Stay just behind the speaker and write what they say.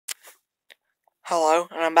Hello,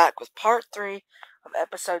 and I'm back with part 3 of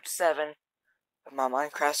episode 7 of my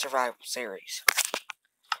Minecraft Survival series.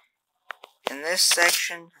 In this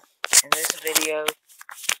section, in this video,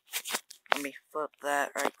 let me flip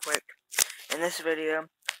that right quick. In this video,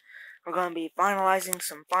 we're going to be finalizing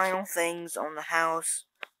some final things on the house,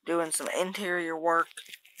 doing some interior work,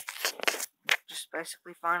 just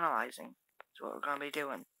basically finalizing is what we're going to be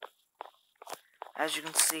doing. As you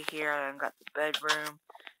can see here, I've got the bedroom,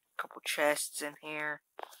 a couple chests in here.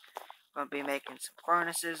 I'm going to be making some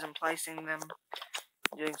furnaces and placing them,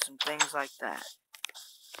 doing some things like that.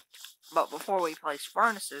 But before we place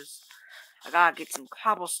furnaces, I gotta get some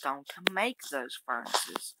cobblestone to make those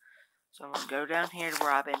furnaces. So I'm gonna go down here to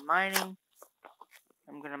where I've been mining.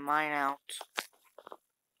 I'm gonna mine out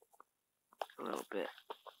a little bit.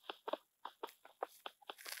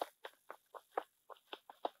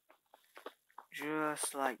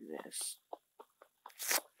 Just like this.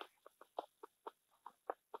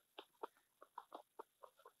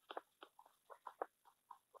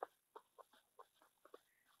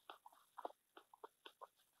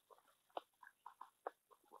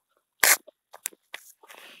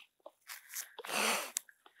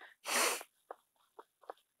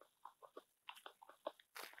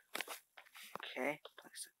 Okay,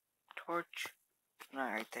 place a torch.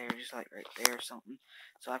 Not right there, just like right there or something.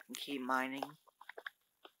 So I can keep mining.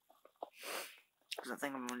 Because I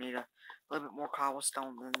think I'm gonna need a little bit more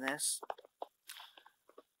cobblestone than this.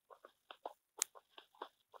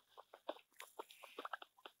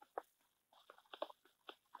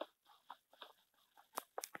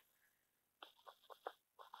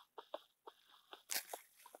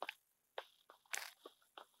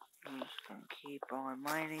 I'm just gonna keep on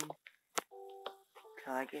mining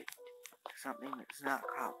till I get to something that's not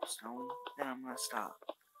cobblestone. Then I'm gonna stop.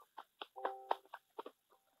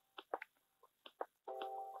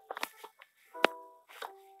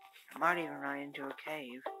 I might even run into a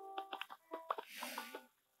cave.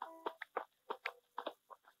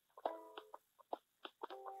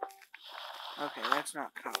 Okay, that's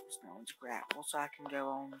not cobblestone, it's gravel, so I can go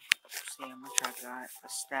on, see how much I got, a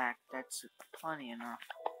stack, that's plenty enough.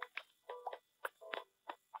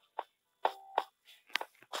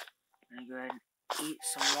 I'm gonna go ahead and eat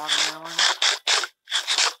some watermelon, just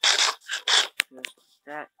like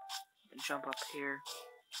that, and jump up here.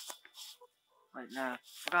 Wait, no,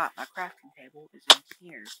 forgot, my crafting table is in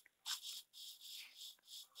here.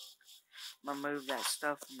 I'm gonna move that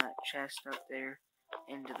stuff from that chest up there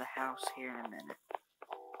into the house here in a minute.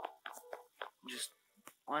 Just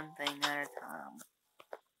one thing at a time.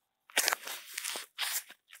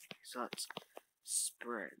 So let's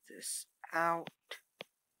spread this out.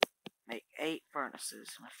 Make 8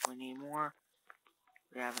 furnaces. If we need more,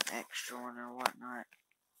 we have an extra one or whatnot.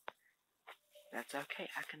 That's okay.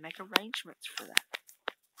 I can make arrangements for that.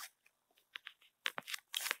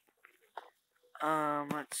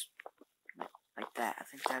 Let's like that. I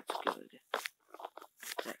think that's good.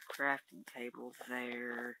 That crafting table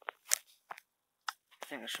there. I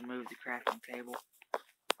think I should move the crafting table,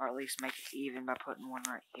 or at least make it even by putting one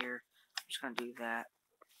right here. I'm just gonna do that.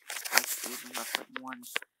 Make it even by putting one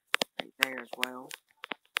right there as well.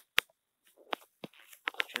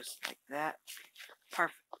 Just like that.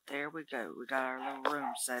 Perfect. There we go. We got our little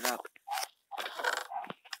room set up.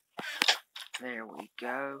 There we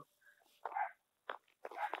go.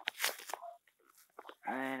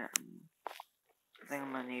 And I think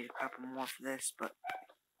I'm going to need a couple more for this, but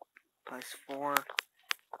place 4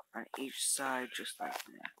 on each side just like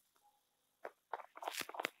that.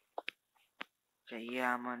 Okay,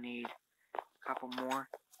 yeah, I'm going to need a couple more.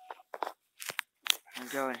 And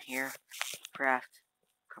go in here, craft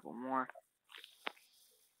a couple more.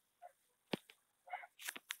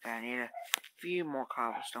 Okay, I need a few more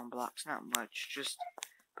cobblestone blocks, not much, just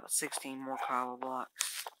about 16 more cobble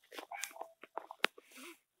blocks.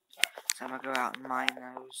 So I'm going to go out and mine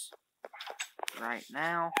those right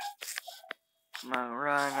now. I'm going to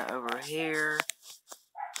run over here,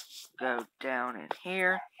 go down in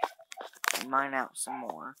here, and mine out some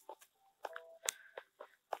more.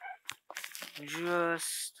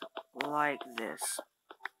 Just like this.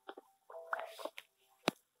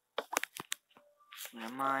 I'm going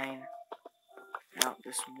to mine out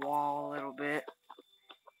this wall a little bit.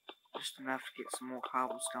 Just enough to get some more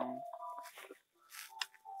cobblestone.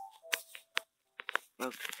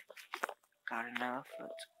 Okay. Got enough.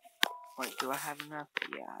 Wait, do I have enough?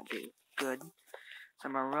 Yeah, I do. Good. So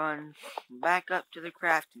I'm going to run back up to the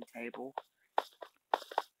crafting table.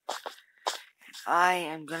 I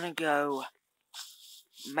am going to go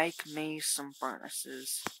make me some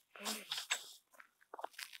furnaces. I'm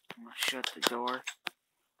going to shut the door.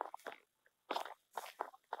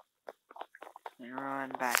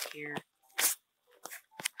 run back here.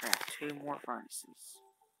 Craft 2 more furnaces.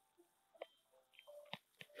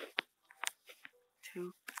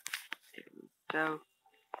 2. There we go.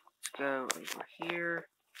 Let's go over here.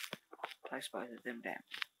 Place both of them down.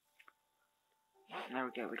 There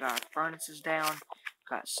we go. We got our furnaces down.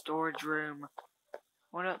 Got storage room.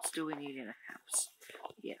 What else do we need in a house?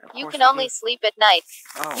 Yeah, of You course can only sleep at night.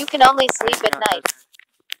 Oh, You can only sleep at night.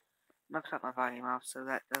 I'm gonna cut my volume off so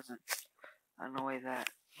that doesn't annoy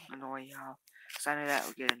y'all. Because I knew that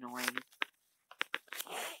would get annoying.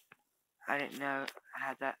 I didn't know I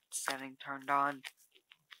had that setting turned on.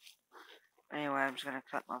 Anyway, I'm just gonna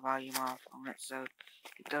cut my volume off on it so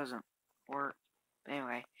it doesn't work.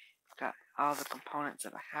 Anyway, got all the components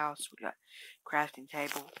of a house. We got crafting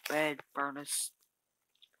table, bed, furnace,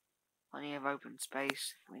 plenty of open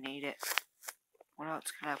space if we need it. What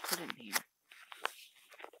else can I put in here?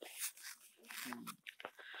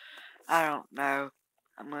 I don't know.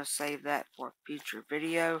 I'm going to save that for a future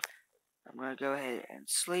video. I'm going to go ahead and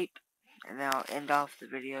sleep, and then I'll end off the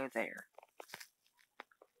video there.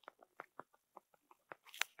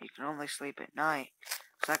 You can only sleep at night.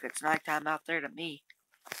 Looks like it's nighttime out there to me.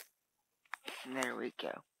 And there we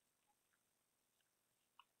go.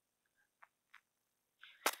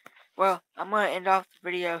 Well, I'm going to end off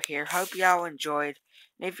the video here. Hope y'all enjoyed.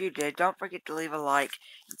 And if you did, don't forget to leave a like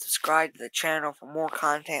and subscribe to the channel for more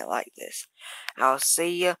content like this. I'll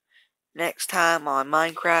see you next time on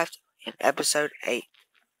Minecraft in episode 8.